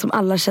ämnen som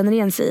alla känner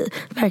igen sig i.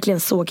 Verkligen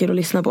så kul att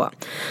lyssna på.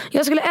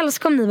 Jag skulle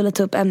älska om ni ville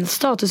ta upp ämnet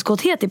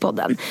statuskåthet i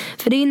podden.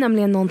 För det är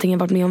nämligen någonting jag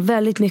varit med om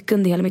väldigt mycket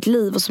under hela mitt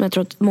liv, och som jag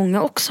tror att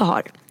många också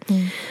har.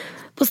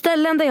 På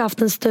ställen där jag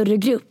haft en större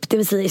grupp, det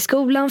vill säga i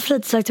skolan,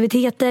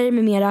 fritidsaktiviteter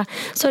med mera,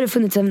 så har det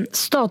funnits en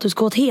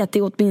statuskåthet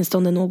i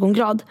åtminstone någon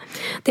grad.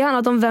 Det har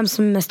handlat om vem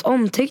som är mest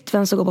omtyckt,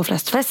 vem som går på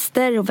flest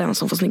fester och vem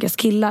som får snyggast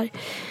killar.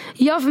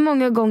 Jag har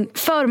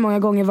för många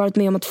gånger varit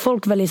med om att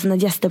folk väljer sina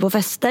gäster på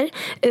fester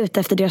ut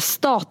efter deras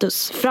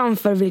status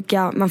framför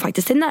vilka man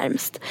faktiskt är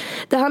närmst.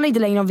 Det handlar inte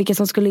längre om vilka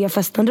som skulle ge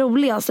festen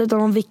roligast,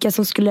 utan om vilka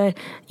som skulle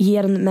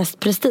ge den mest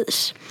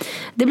prestige.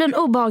 Det blir en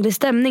obehaglig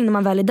stämning när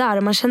man väl är där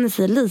och man känner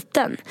sig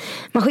liten.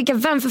 Man skickar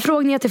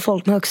vänförfrågningar till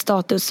folk med hög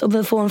status och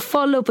vill få en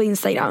follow på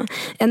Instagram.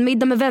 En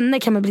middag med vänner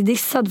kan man bli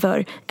dissad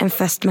för, en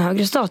fest med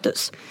högre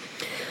status.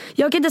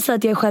 Jag kan inte säga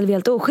att jag är själv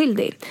helt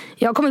oskyldig.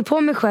 Jag har kommit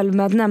på mig själv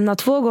med att nämna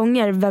 2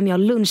 gånger vem jag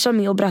lunchar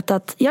med och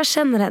berättat att jag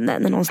känner henne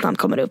när någons namn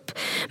kommer upp.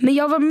 Men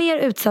jag var mer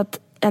utsatt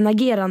än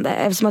agerande,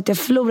 eftersom att jag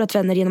förlorat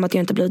vänner genom att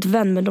jag inte blivit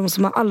vän med de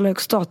som har allra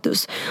högst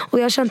status. Och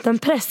jag har känt en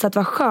press att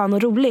vara skön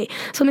och rolig,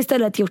 som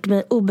istället gjort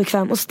mig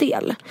obekväm och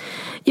stel.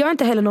 Jag har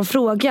inte heller någon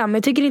fråga, men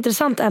jag tycker det är ett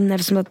intressant ämne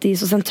eftersom att det är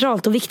så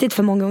centralt och viktigt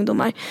för många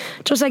ungdomar.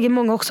 Jag tror säkert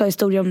många också har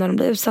historier om när de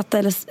blir utsatta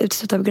eller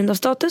utstötta på grund av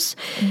status.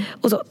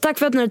 Och så, tack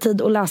för att ni har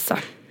tid att läsa.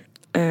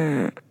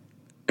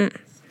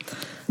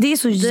 Det är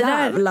så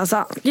jävla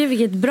sant. Gud,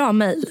 vilket bra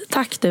mejl.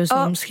 Tack du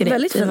som skrev.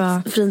 Väldigt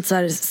fint så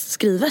här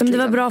skrivet. Men det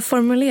var bra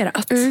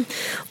formulerat.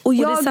 Och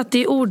det satte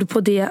i ord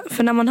på det.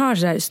 För när man har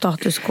så här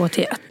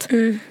statuskåthet,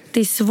 det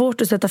är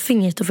svårt att sätta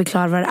fingret och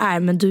förklara vad det är.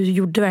 Men du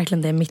gjorde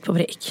verkligen det mitt på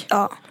prick.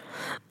 Ja.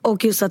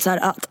 Och just att, så här,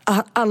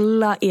 att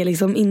alla är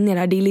liksom inne i det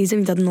här. Det är liksom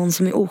inte att någon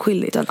som är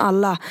oskyldig, utan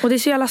alla. Och det är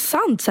så jävla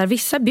sant så här,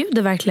 vissa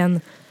bjuder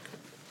verkligen.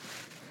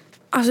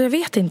 Alltså jag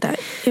vet inte.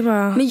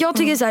 Men jag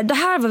tycker så här, det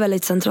här var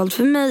väldigt centralt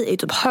för mig i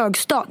typ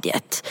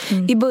högstadiet.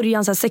 I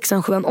början så här 6,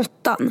 7,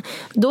 8.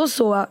 Då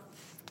så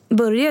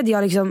började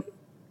jag liksom,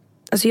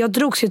 alltså jag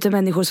drogs ju till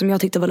människor som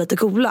jag tyckte var lite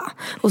coola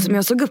och som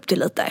jag såg upp till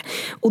lite.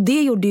 Och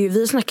det gjorde ju, vi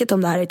har snackat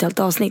om det här i ett helt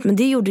avsnitt, men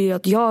det gjorde ju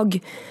att jag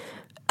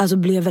alltså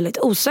blev väldigt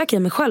osäker i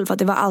mig själv. För att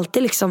det var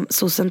alltid liksom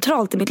så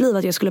centralt i mitt liv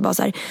att jag skulle bara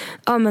så här,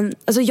 ja men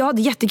alltså jag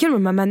hade jättekul med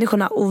de här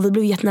människorna och vi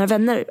blev jättenära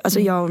vänner, alltså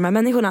jag och de här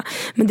människorna.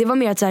 Men det var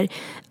mer att så här,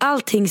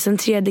 allting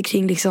centrerade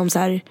kring liksom så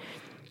här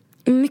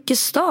mycket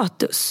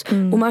status.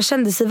 Och man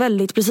kände sig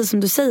väldigt, precis som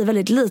du säger,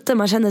 väldigt liten.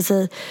 Man kände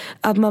sig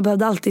att man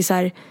behövde alltid så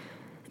här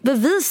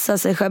bevisa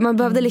sig själv. Man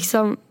behövde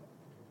liksom,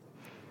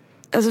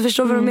 alltså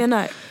förstår vad du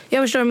menar?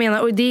 Jag förstår vad du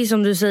menar, och det är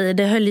som du säger,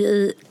 det höll ju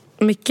i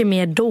mycket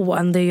mer då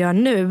än det gör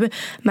nu.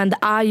 Men det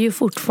är ju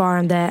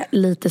fortfarande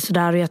lite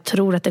sådär, och jag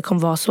tror att det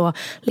kommer vara så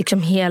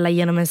liksom hela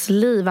genom ens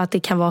liv, att det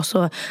kan vara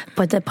så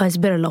på ens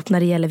bröllop när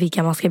det gäller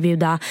vilka man ska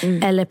bjuda,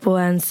 eller på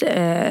ens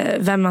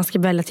vem man ska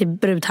välja till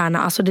brudtärna.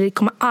 Alltså det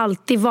kommer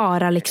alltid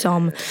vara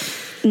liksom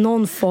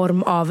någon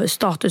form av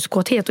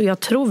statuskåthet, och jag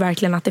tror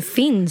verkligen att det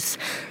finns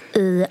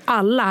i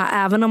alla.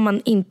 Även om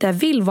man inte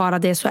vill vara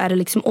det, så är det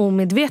liksom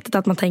omedvetet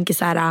att man tänker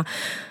så här: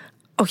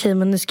 okej,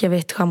 men nu ska jag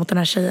veta mot den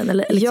här tjejen.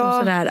 Eller liksom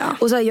sådär.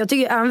 Och så här, jag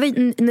tycker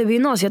även nu i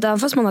gymnasiet, även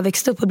fast man har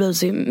växt upp och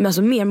blivit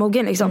alltså mer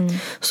mogen liksom,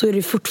 så är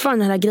det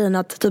fortfarande den här grejen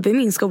att typ i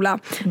min skola,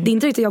 det är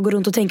inte riktigt att jag går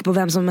runt och tänker på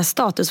vem som är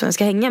status, vem jag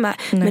ska hänga med.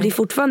 Men det är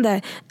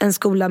fortfarande en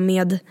skola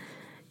med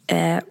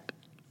det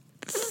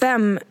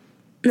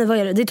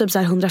är typ så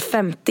här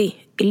 150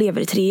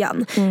 elever i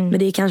 3:an. Men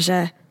det är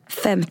kanske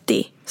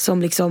 50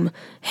 som liksom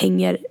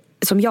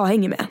som jag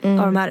hänger med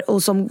av de här,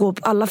 och som går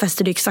på alla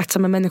fester. Det är exakt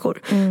samma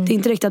människor. Det är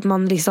inte riktigt att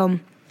man liksom,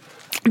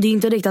 det är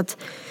inte riktigt att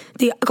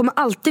det kommer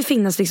alltid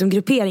finnas liksom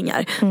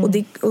grupperingar,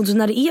 och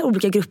när det är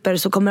olika grupper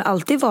så kommer det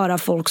alltid vara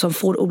folk som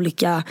får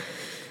olika,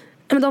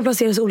 men de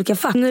placeras i olika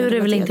fack. Nu är det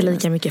väl inte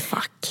lika mycket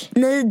fack?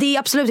 Nej, det är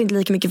absolut inte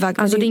lika mycket fack.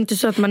 Alltså det är inte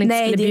så att man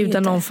inte skulle bjuda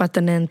någon för att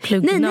den är en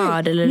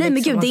pluggnörd. Nej, liksom,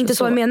 men gud, det är inte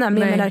så jag menar.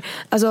 Men jag menar,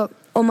 alltså,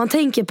 om man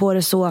tänker på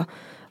det så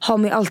har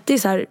man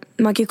alltid så här,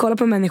 man kan ju kolla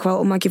på en människa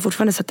och man kan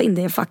fortfarande sätta in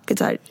det i facket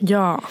så här.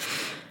 Ja.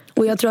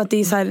 Och jag tror att det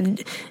är så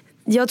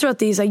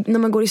här, när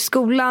man går i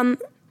skolan,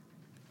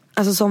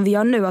 alltså som vi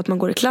gör nu, att man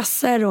går i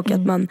klasser och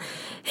att man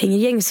hänger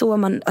gäng så,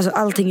 alltså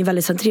allting är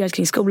väldigt centrerat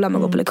kring skolan.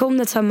 Man går på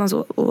lektioner tillsammans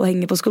och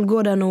hänger på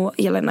skolgården och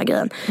hela den här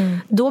grejen.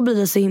 Då blir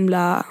det så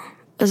himla,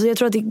 alltså jag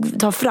tror att det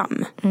tar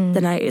fram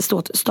den här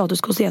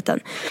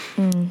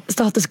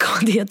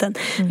statuskåtheten.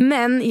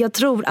 Men jag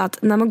tror att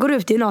när man går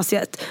ut i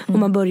gymnasiet och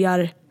man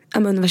börjar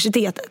med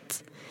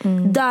universitetet,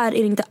 där är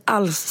det inte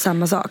alls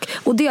samma sak.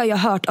 Och det har jag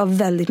hört av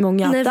väldigt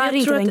många. Nej, där är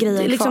inte den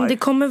grejen liksom, kvar. det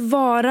kommer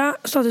vara,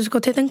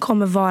 statuskåtheten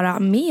kommer vara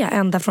med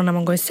ända från när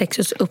man går i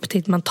 6 upp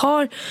till man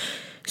tar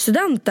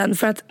studenten.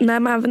 För att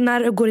när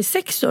du går i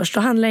 6 år, så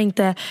handlar det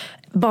inte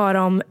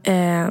bara om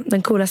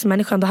den coolaste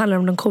människan. Då handlar det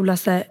om de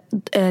coolaste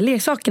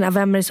leksakerna.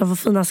 Vem är det som får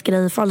finast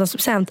grej för alla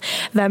present?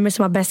 Vem är det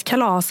som har bäst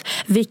kalas?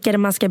 Vilka är det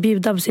man ska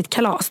bjuda på sitt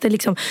kalas?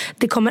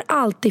 Det kommer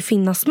alltid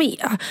finnas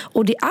med.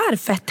 Och det är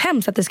fett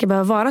hemskt att det ska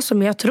behöva vara så.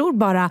 Men jag tror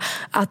bara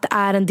att det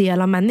är en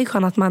del av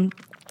människan, att man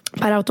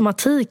per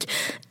automatik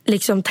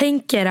liksom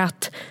tänker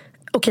att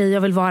okej,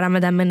 jag vill vara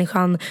med den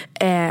människan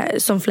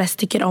som flest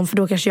tycker om, för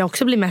då kanske jag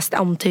också blir mest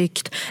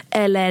omtyckt.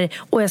 Eller,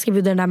 och jag ska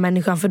bjuda den där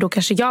människan, för då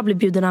kanske jag blir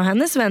bjuden av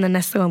hennes vänner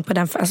nästa gång på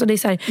den. Alltså det är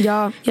så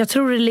här, jag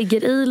tror det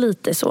ligger i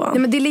lite så. Nej,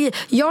 men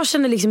jag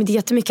känner liksom inte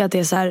jättemycket att det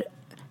är så här,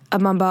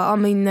 att man bara,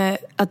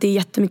 att det är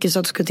jättemycket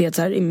statuskåthet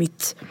så här i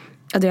mitt,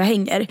 att jag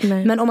hänger.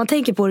 Nej. Men om man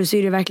tänker på det så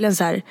är det verkligen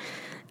så här.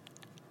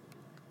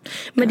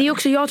 Men det är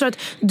också, jag tror att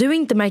du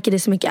inte märker det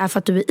så mycket är för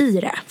att du är i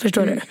det.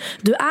 Förstår du?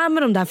 Du är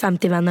med de där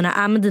 50 vännerna,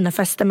 är med dina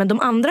fester. Men de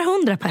andra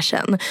 100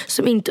 personer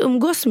som inte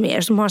umgås med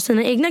er, som har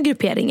sina egna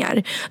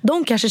grupperingar,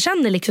 de kanske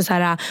känner liksom så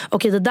här: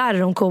 okej, det där är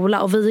de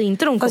coola och vi är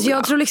inte de coola. Alltså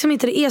jag tror liksom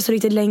inte det är så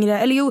riktigt längre.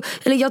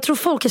 Eller jag tror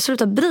folk har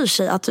slutat bry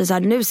sig att så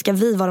här, nu ska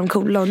vi vara de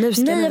coola och nu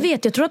ska jag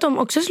vet, jag tror att de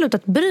också har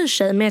slutat bry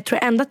sig. Men jag tror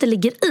ändå att det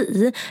ligger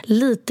i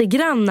lite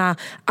granna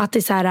att det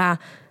är så här,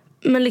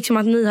 men liksom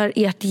att ni har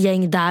ert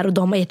gäng där och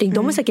de har ert gäng.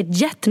 De är säkert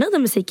jättenöjda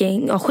med sitt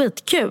gäng och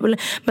skitkul.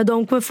 Men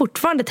de kommer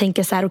fortfarande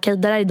tänka så här: okej,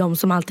 där är de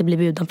som alltid blir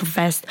bjudna på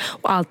fest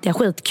och alltid har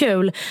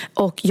skitkul.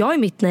 Och jag är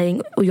mitt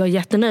gäng och jag är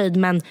jättenöjd,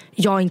 men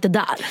jag är inte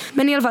där.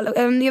 Men i alla fall,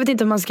 jag vet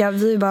inte om man ska,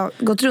 vi har bara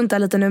gått runt där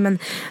lite nu, men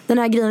den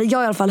här grejen, jag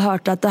har i alla fall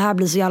hört att det här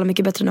blir så jävla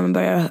mycket bättre när man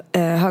börjar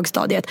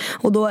högstadiet.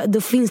 Och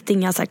då finns det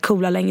inga så här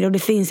coola längre, och det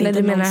finns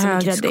inte någon som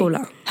är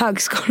högskolan.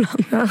 Högskolan.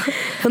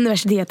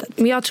 Universitetet.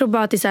 Men jag tror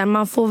bara att det är så här,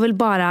 man får väl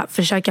bara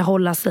försöka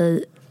hålla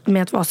sig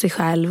med att vara sig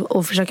själv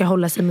och försöka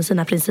hålla sig med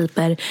sina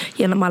principer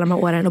genom alla de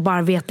här åren och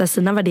bara veta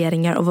sina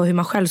värderingar och hur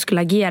man själv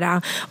skulle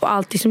agera. Och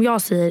alltid som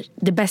jag säger,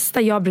 det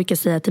bästa jag brukar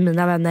säga till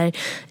mina vänner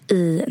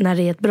när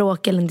det är ett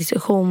bråk eller en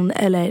diskussion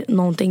eller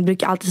någonting,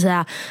 brukar jag alltid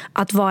säga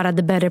att vara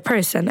the better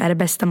person är det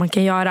bästa man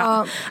kan göra.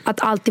 Ja.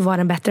 Att alltid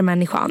vara en bättre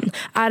människan.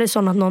 Är det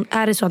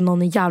så att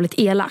någon är jävligt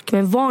elak,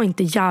 men var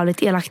inte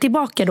jävligt elak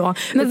tillbaka då.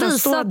 Men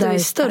visa att du är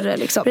större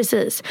liksom.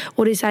 Precis.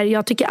 Och det är så här,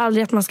 jag tycker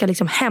aldrig att man ska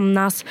liksom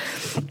hämnas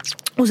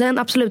Och sen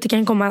absolut, det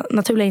kan komma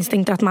naturliga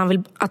instinkter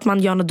att man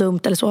gör något dumt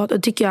eller så. Det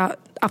tycker jag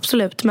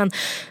absolut. Men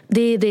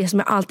det är det som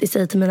jag alltid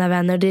säger till mina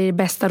vänner. Det är det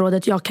bästa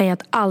rådet jag kan ge,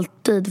 att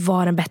alltid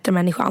vara den bättre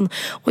människan.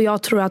 Och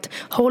jag tror att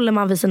håller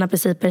man vid sina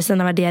principer,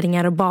 sina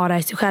värderingar och bara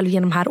i sig själv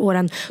genom de här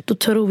åren, då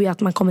tror jag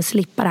att man kommer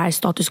slippa det här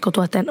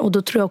statuskontoret. Och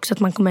då tror jag också att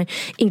man kommer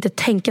inte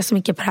tänka så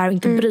mycket på det här och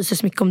inte bry sig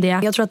så mycket om det.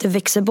 Jag tror att det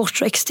växer bort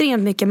så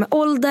extremt mycket med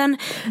åldern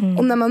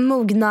och när man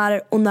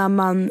mognar och när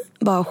man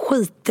bara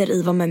skiter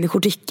i vad människor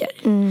tycker.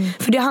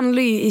 För det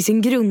handlar ju i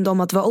sin grund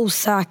om att vara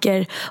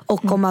osäker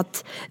och om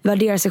att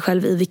värdera sig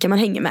själv i vilka man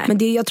hänger med.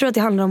 Men jag tror att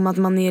det handlar om att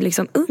man är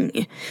liksom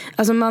ung.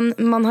 Alltså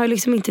man har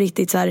liksom inte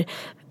riktigt så här,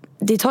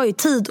 det tar ju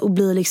tid att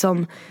bli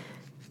liksom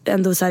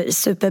ändå så här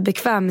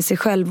superbekväm med sig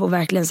själv och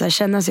verkligen så här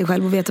känna sig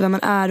själv och veta vem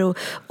man är och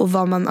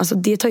vad man, alltså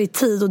det tar ju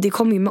tid och det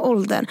kommer ju med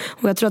åldern.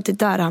 Och jag tror att det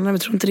där handlar om,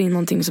 jag tror inte det är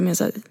någonting som är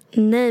så här...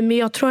 Nej, men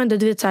jag tror ändå,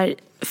 du vet så här,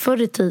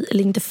 förr i tiden,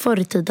 eller inte förr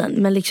i tiden,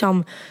 men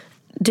liksom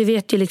du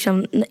vet ju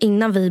liksom,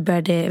 innan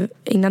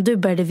du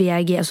började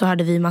VAG så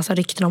hade vi massa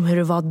rykten om hur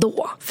det var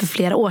då, för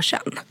flera år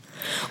sedan.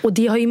 Och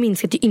det har ju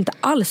minskat ju inte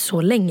alls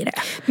så längre.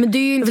 Men det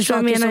är ju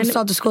inte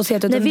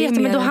statuskåshet. Nej,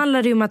 vet men då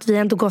handlar det ju om att vi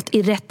ändå gått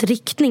i rätt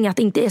riktning. Att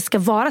inte ska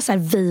vara så här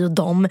vi och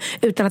dem,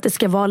 utan att det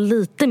ska vara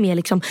lite mer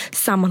liksom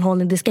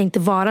sammanhållning. Det ska inte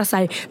vara så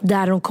här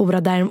där de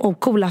coola, där de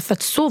ocoola. För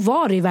att så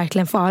var det ju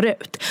verkligen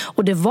förut.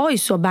 Och det var ju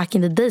så back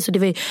in the day. Så det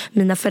var ju,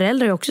 mina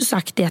föräldrar har också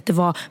sagt det, att det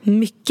var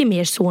mycket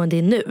mer så än det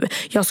är nu.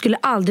 Jag skulle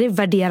aldrig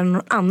värdera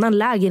någon annan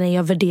lägre än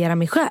jag värderar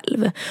mig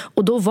själv.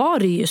 Och då var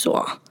det ju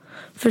så.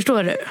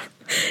 Förstår du?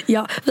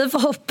 Ja, vi får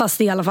hoppas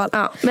det i alla fall.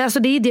 Ja, men alltså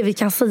det är det vi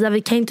kan säga.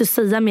 Vi kan inte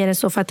säga mer än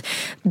så, för att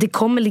det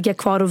kommer ligga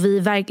kvar och vi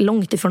är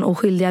långt ifrån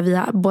oskyldiga. Vi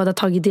har båda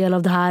tagit del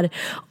av det här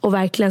och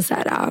verkligen så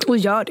här, och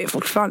gör det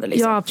fortfarande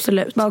liksom. Ja,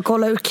 absolut. Bara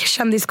kolla hur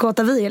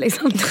kändiskåta vi är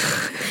liksom.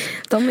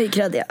 De är ju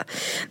kreddiga.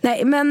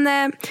 Nej, men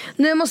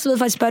nu måste vi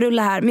faktiskt börja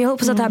rulla här. Men jag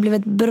hoppas att det här blev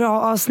ett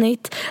bra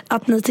avsnitt.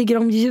 Att ni tycker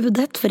om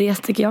ljudet, för det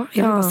tycker jag.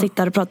 Jag vill bara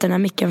sitta och prata i den här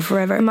micken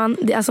forever.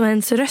 Alltså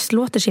ens röst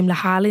låter så himla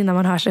härlig när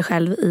man hör sig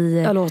själv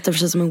i... Jag låter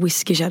precis som en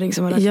whiskykärring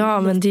som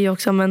ja, men det är ju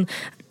också, men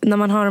när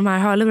man har de här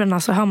hörlurarna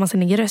så hör man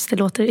sin egen röst. Det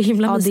låter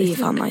himla mysigt.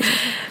 Ja, det är fan nice.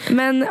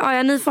 Men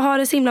ja, ni får ha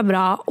det så himla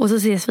bra. Och så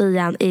ses vi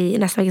igen i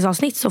nästa veckas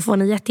avsnitt. Så får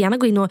ni jättegärna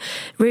gå in och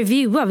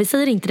reviewa. Vi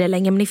säger inte det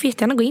längre, men ni får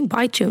jättegärna gå in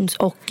på iTunes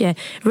och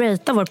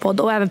ratea vår podd.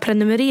 Och även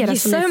prenumerera.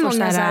 Gissa så hur ni får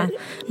många så här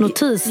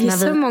notis.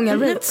 Gissa hur många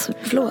rates.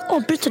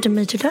 Förlåt. Bryter du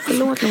mig till det?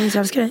 Förlåt, någon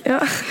älskar dig. Ja.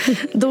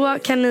 Då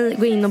kan ni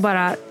gå in och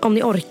bara, om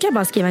ni orkar,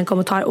 bara skriva en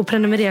kommentar och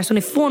prenumerera så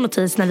ni får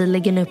notis när vi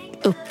lägger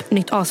upp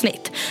nytt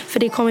avsnitt. För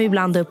det kommer ju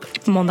ibland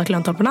upp på måndag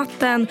klockan 12 på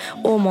natten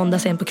och måndag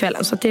sen på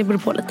kvällen. Så det beror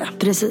på lite.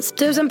 Precis.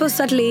 1000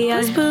 pussar till er.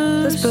 Puss,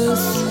 puss. Puss,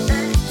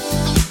 puss.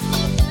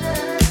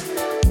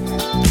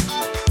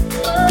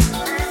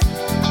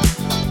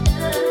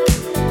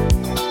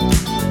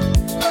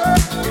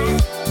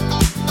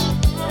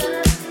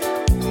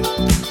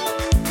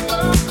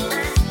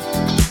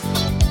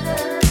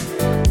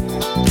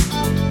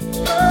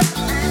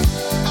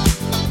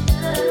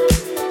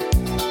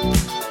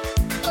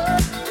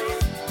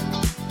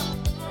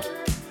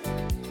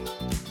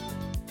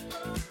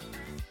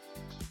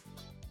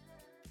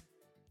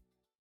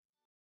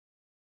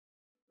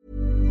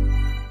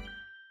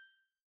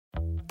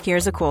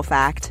 Here's a cool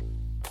fact.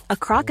 A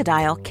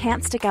crocodile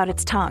can't stick out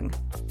its tongue.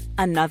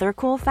 Another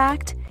cool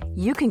fact,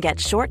 you can get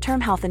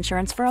short-term health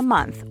insurance for a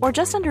month or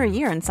just under a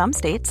year in some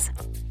states.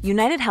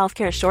 United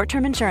Healthcare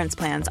short-term insurance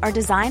plans are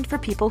designed for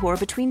people who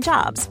are between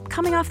jobs,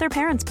 coming off their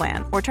parents'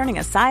 plan, or turning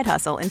a side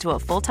hustle into a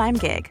full-time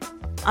gig.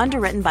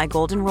 Underwritten by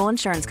Golden Rule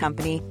Insurance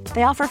Company,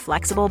 they offer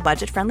flexible,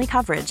 budget-friendly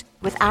coverage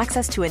with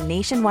access to a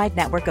nationwide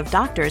network of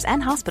doctors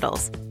and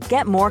hospitals.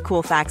 Get more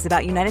cool facts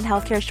about United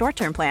Healthcare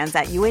short-term plans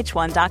at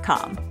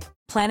uh1.com.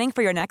 Planning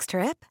for your next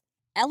trip?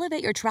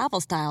 Elevate your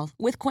travel style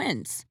with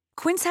Quince.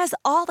 Quince has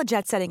all the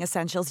jet-setting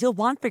essentials you'll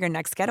want for your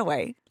next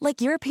getaway, like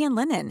European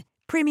linen,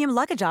 premium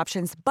luggage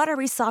options,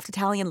 buttery soft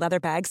Italian leather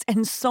bags,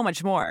 and so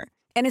much more.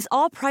 And is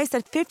all priced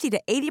at 50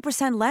 to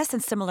 80% less than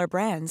similar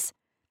brands.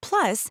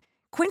 Plus,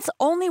 Quince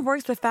only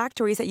works with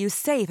factories that use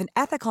safe and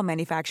ethical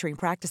manufacturing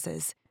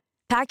practices.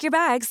 Pack your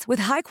bags with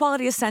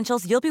high-quality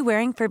essentials you'll be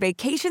wearing for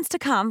vacations to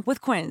come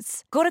with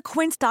Quince. Go to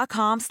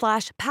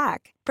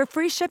quince.com/pack for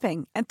free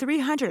shipping and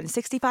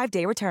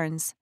 365-day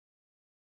returns.